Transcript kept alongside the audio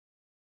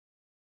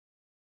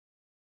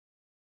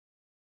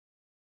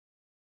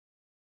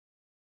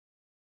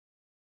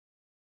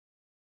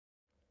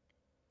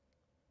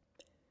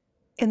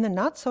In the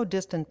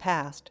not-so-distant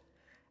past,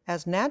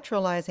 as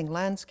naturalizing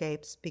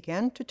landscapes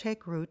began to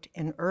take root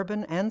in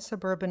urban and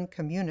suburban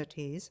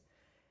communities,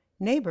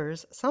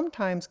 neighbors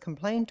sometimes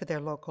complained to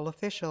their local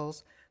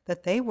officials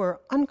that they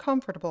were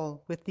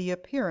uncomfortable with the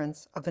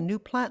appearance of the new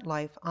plant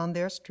life on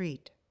their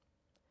street.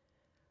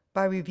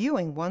 By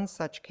reviewing one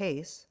such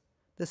case,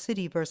 the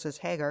City versus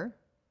Hager,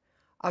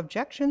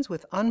 objections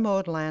with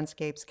unmowed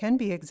landscapes can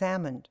be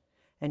examined,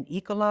 and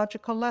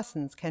ecological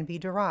lessons can be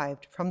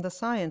derived from the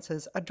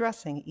sciences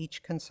addressing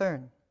each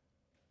concern.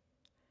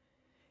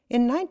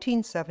 In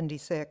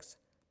 1976,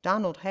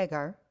 Donald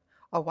Hager,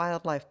 a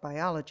wildlife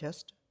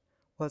biologist,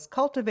 was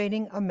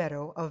cultivating a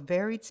meadow of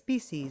varied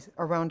species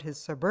around his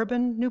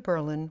suburban New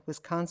Berlin,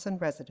 Wisconsin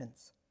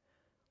residence,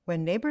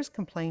 when neighbors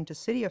complained to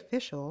city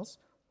officials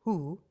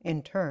who,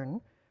 in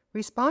turn,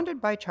 responded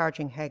by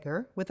charging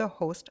Hager with a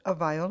host of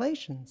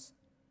violations.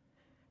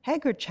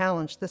 Hager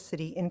challenged the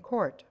city in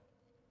court.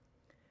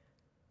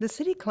 The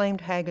city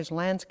claimed Hager's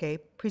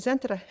landscape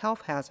presented a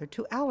health hazard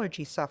to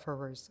allergy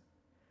sufferers.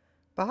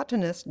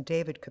 Botanist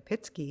David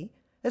Kopitsky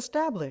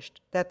established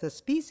that the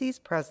species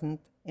present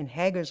in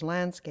Hager's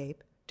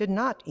landscape did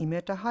not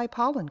emit a high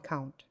pollen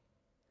count.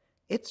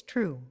 It's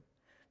true,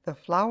 the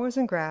flowers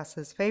and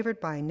grasses favored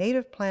by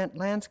native plant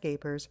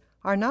landscapers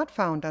are not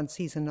found on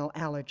seasonal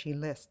allergy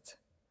lists.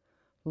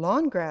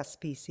 Lawn grass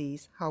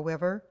species,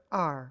 however,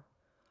 are,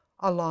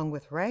 along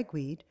with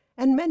ragweed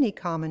and many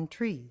common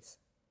trees.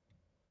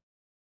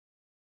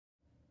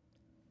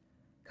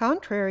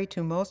 Contrary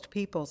to most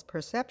people's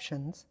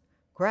perceptions,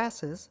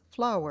 grasses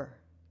flower.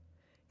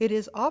 It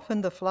is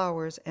often the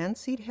flowers and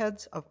seed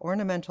heads of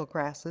ornamental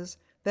grasses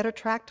that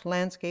attract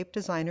landscape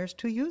designers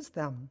to use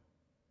them.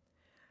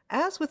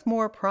 As with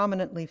more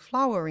prominently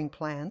flowering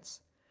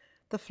plants,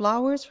 the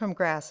flowers from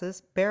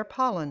grasses bear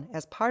pollen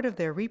as part of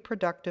their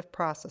reproductive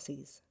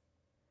processes.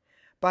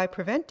 By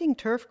preventing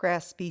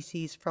turfgrass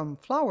species from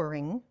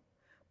flowering,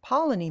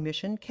 pollen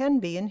emission can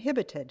be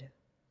inhibited.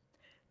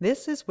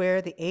 This is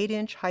where the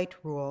 8-inch height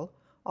rule,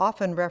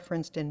 often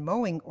referenced in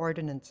mowing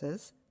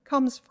ordinances,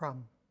 comes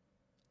from.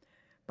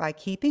 By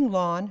keeping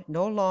lawn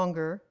no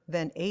longer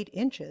than 8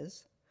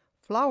 inches,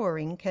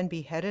 flowering can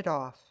be headed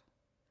off.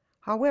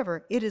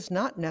 However, it is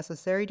not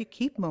necessary to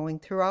keep mowing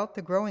throughout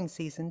the growing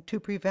season to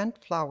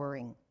prevent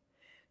flowering,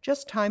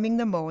 just timing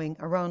the mowing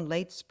around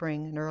late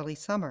spring and early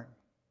summer.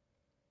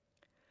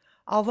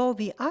 Although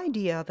the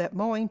idea that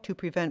mowing to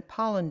prevent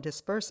pollen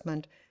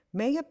disbursement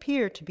may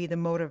appear to be the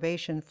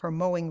motivation for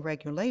mowing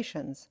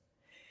regulations,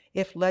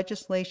 if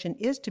legislation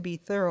is to be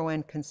thorough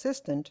and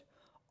consistent,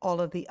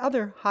 all of the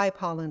other high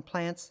pollen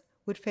plants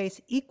would face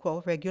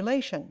equal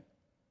regulation.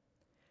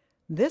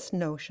 This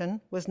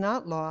notion was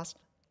not lost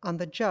on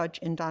the judge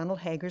in Donald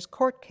Hager's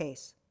court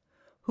case,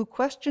 who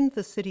questioned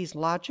the city's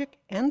logic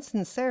and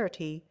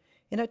sincerity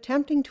in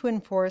attempting to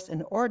enforce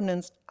an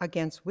ordinance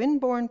against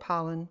wind-borne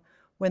pollen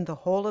when the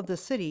whole of the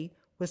city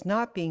was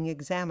not being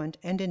examined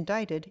and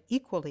indicted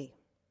equally.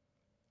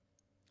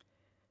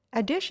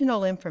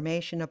 Additional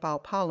information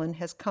about pollen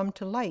has come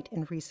to light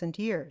in recent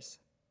years.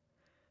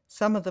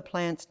 Some of the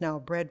plants now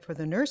bred for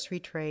the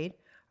nursery trade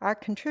are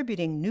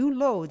contributing new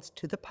loads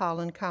to the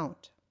pollen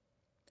count.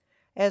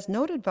 As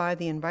noted by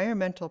the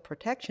Environmental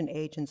Protection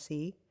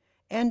Agency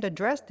and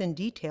addressed in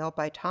detail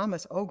by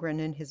Thomas Ogren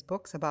in his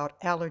books about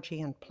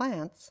allergy and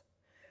plants,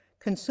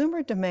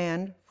 consumer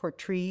demand for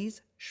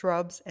trees,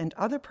 shrubs, and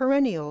other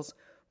perennials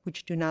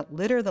which do not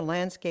litter the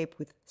landscape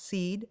with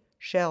seed,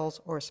 shells,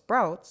 or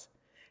sprouts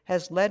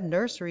has led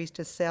nurseries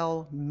to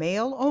sell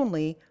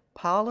male-only,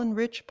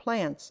 pollen-rich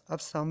plants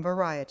of some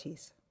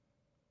varieties.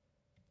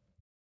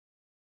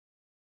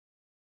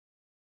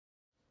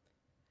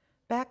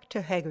 Back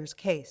to Hager's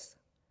case.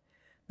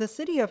 The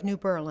city of New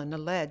Berlin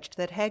alleged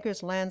that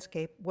Hager's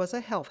landscape was a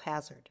health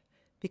hazard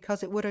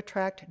because it would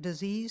attract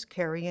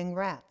disease-carrying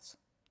rats.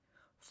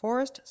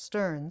 Forrest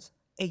Stearns,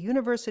 a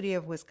University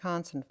of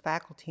Wisconsin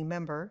faculty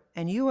member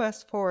and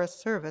U.S.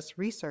 Forest Service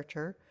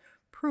researcher,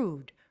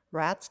 proved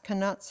rats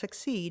cannot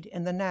succeed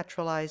in the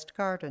naturalized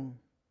garden.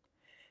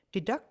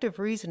 Deductive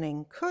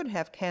reasoning could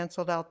have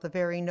canceled out the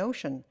very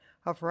notion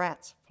of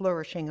rats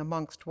flourishing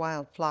amongst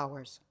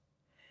wildflowers.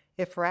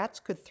 If rats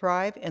could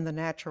thrive in the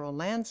natural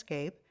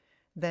landscape,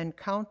 then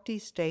county,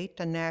 state,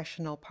 and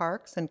national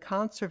parks and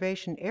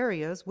conservation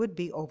areas would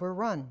be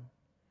overrun.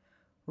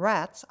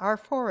 Rats are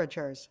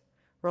foragers,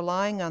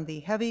 relying on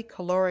the heavy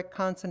caloric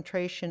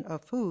concentration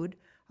of food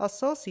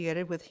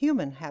associated with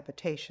human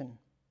habitation.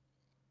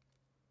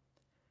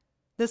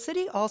 The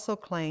city also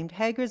claimed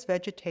Hager's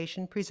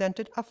vegetation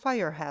presented a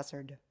fire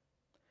hazard.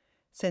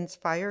 Since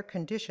fire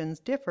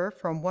conditions differ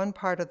from one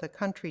part of the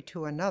country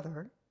to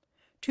another,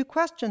 to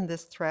question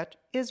this threat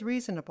is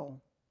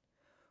reasonable.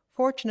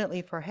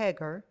 Fortunately for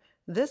Hager,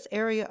 this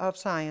area of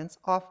science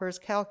offers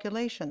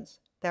calculations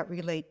that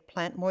relate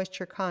plant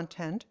moisture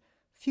content,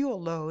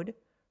 fuel load,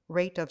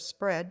 rate of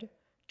spread,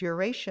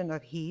 duration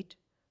of heat,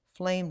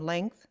 flame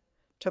length,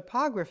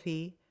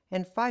 topography,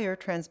 and fire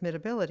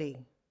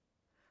transmittability.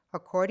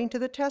 According to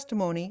the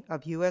testimony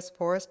of U.S.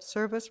 Forest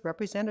Service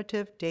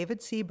Representative David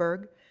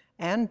Seaberg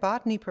and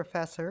botany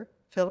professor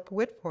Philip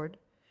Whitford,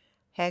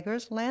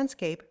 Hager's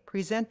landscape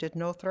presented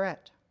no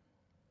threat.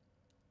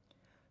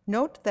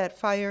 Note that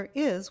fire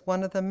is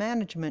one of the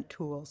management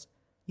tools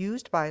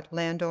used by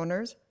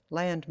landowners,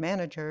 land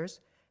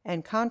managers,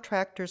 and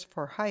contractors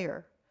for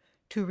hire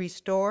to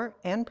restore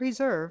and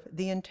preserve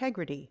the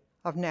integrity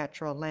of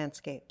natural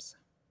landscapes.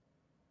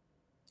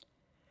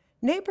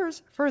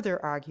 Neighbors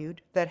further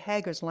argued that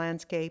Hager's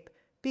landscape,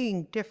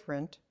 being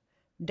different,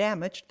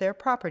 damaged their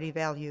property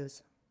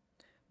values.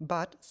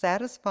 But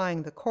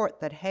satisfying the court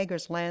that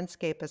Hager's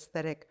landscape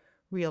aesthetic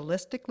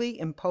realistically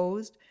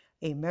imposed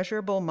a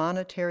measurable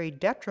monetary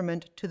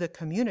detriment to the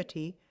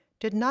community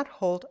did not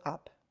hold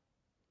up.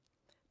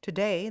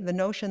 Today, the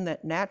notion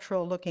that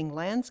natural-looking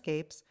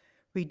landscapes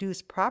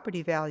reduce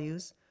property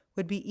values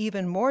would be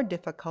even more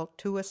difficult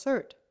to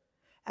assert,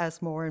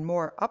 as more and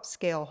more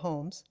upscale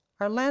homes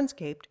are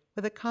landscaped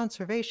with a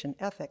conservation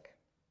ethic.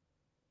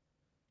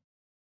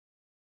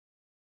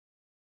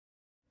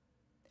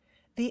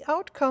 The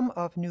outcome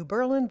of New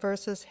Berlin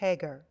versus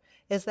Hager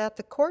is that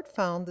the court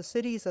found the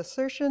city's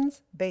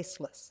assertions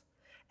baseless,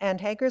 and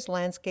Hager's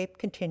landscape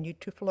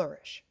continued to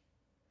flourish.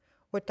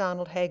 What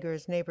Donald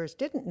Hager's neighbors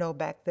didn't know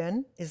back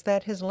then is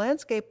that his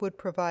landscape would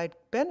provide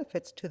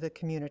benefits to the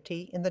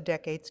community in the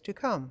decades to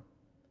come.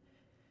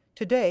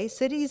 Today,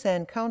 cities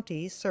and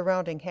counties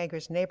surrounding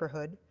Hager's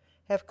neighborhood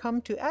have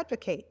come to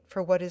advocate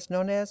for what is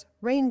known as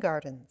rain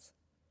gardens.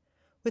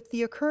 With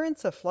the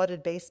occurrence of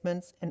flooded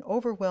basements and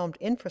overwhelmed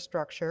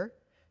infrastructure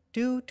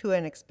due to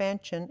an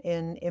expansion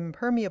in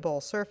impermeable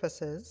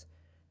surfaces,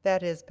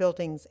 that is,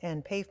 buildings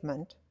and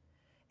pavement,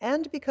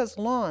 and because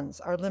lawns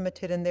are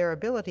limited in their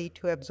ability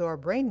to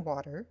absorb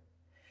rainwater,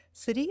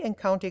 city and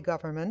county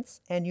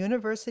governments and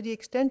university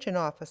extension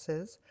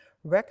offices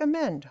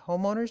recommend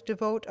homeowners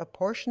devote a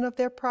portion of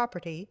their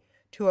property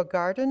to a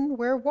garden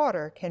where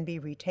water can be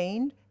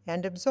retained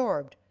and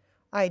absorbed,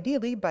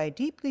 ideally by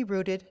deeply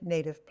rooted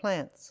native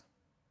plants.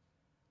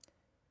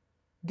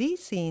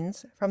 These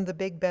scenes from the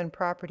Big Bend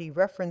property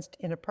referenced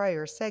in a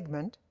prior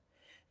segment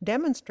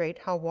demonstrate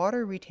how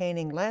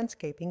water-retaining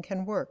landscaping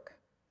can work.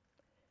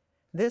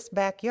 This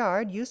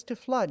backyard used to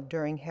flood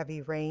during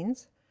heavy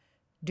rains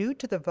due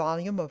to the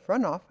volume of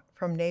runoff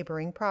from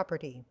neighboring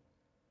property.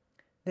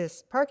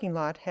 This parking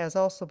lot has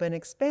also been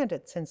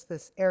expanded since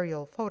this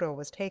aerial photo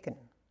was taken.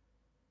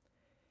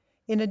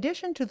 In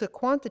addition to the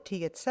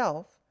quantity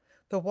itself,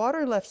 the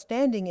water left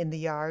standing in the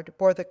yard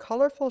bore the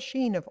colorful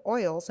sheen of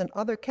oils and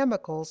other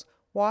chemicals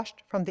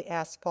washed from the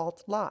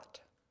asphalt lot.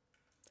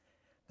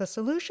 The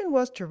solution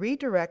was to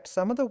redirect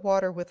some of the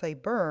water with a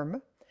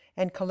berm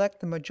and collect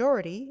the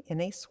majority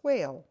in a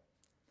swale.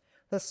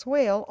 The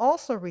swale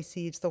also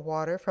receives the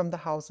water from the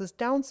house's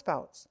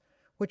downspouts,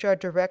 which are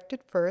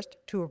directed first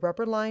to a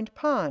rubber-lined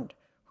pond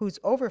whose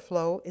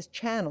overflow is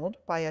channeled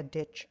by a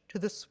ditch to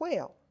the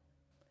swale.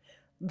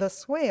 The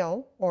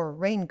swale, or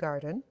rain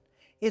garden,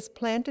 is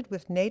planted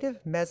with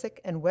native mesic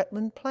and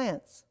wetland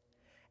plants,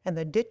 and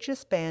the ditch is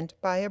spanned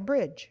by a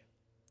bridge.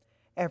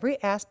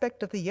 Every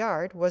aspect of the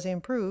yard was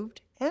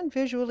improved and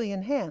visually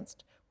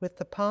enhanced with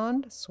the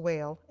pond,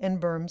 swale,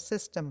 and berm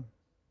system.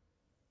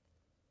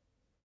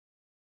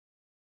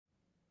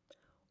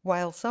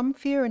 While some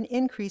fear an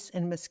increase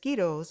in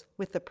mosquitoes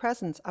with the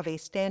presence of a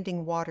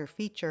standing water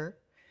feature,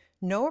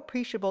 no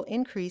appreciable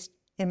increase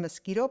in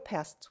mosquito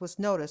pests was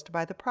noticed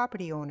by the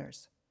property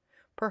owners,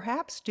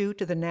 perhaps due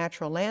to the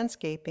natural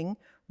landscaping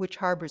which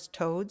harbors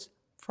toads,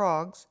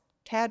 frogs,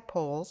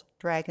 tadpoles,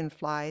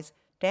 dragonflies,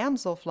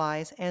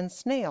 damselflies, and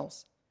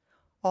snails,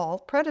 all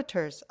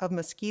predators of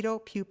mosquito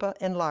pupa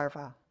and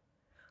larvae.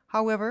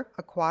 However,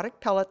 aquatic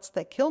pellets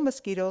that kill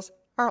mosquitoes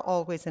are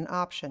always an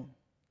option.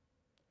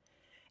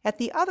 At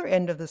the other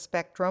end of the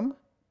spectrum,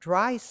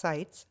 dry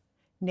sites,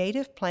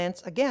 native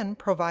plants again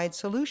provide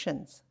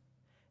solutions.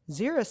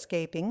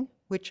 Xeriscaping,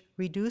 which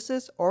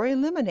reduces or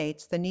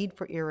eliminates the need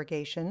for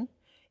irrigation,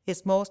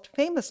 is most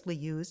famously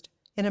used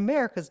in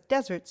America's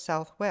desert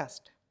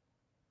Southwest.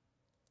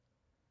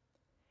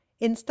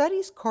 In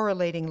studies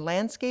correlating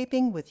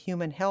landscaping with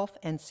human health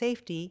and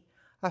safety,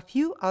 a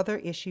few other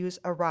issues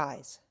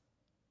arise.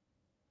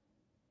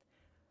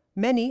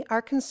 Many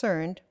are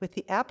concerned with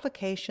the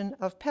application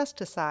of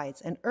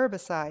pesticides and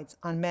herbicides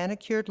on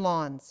manicured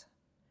lawns.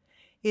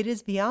 It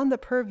is beyond the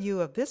purview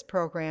of this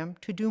program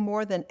to do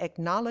more than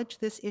acknowledge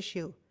this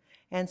issue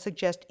and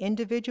suggest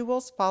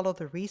individuals follow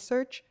the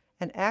research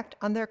and act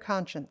on their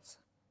conscience.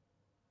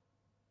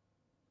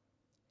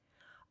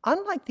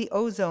 Unlike the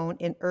ozone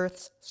in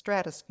Earth's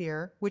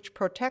stratosphere, which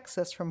protects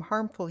us from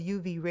harmful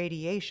UV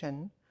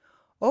radiation,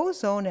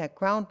 ozone at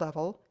ground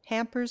level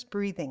hampers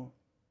breathing.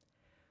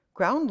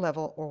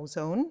 Ground-level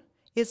ozone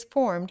is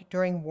formed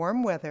during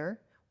warm weather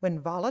when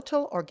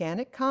volatile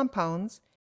organic compounds,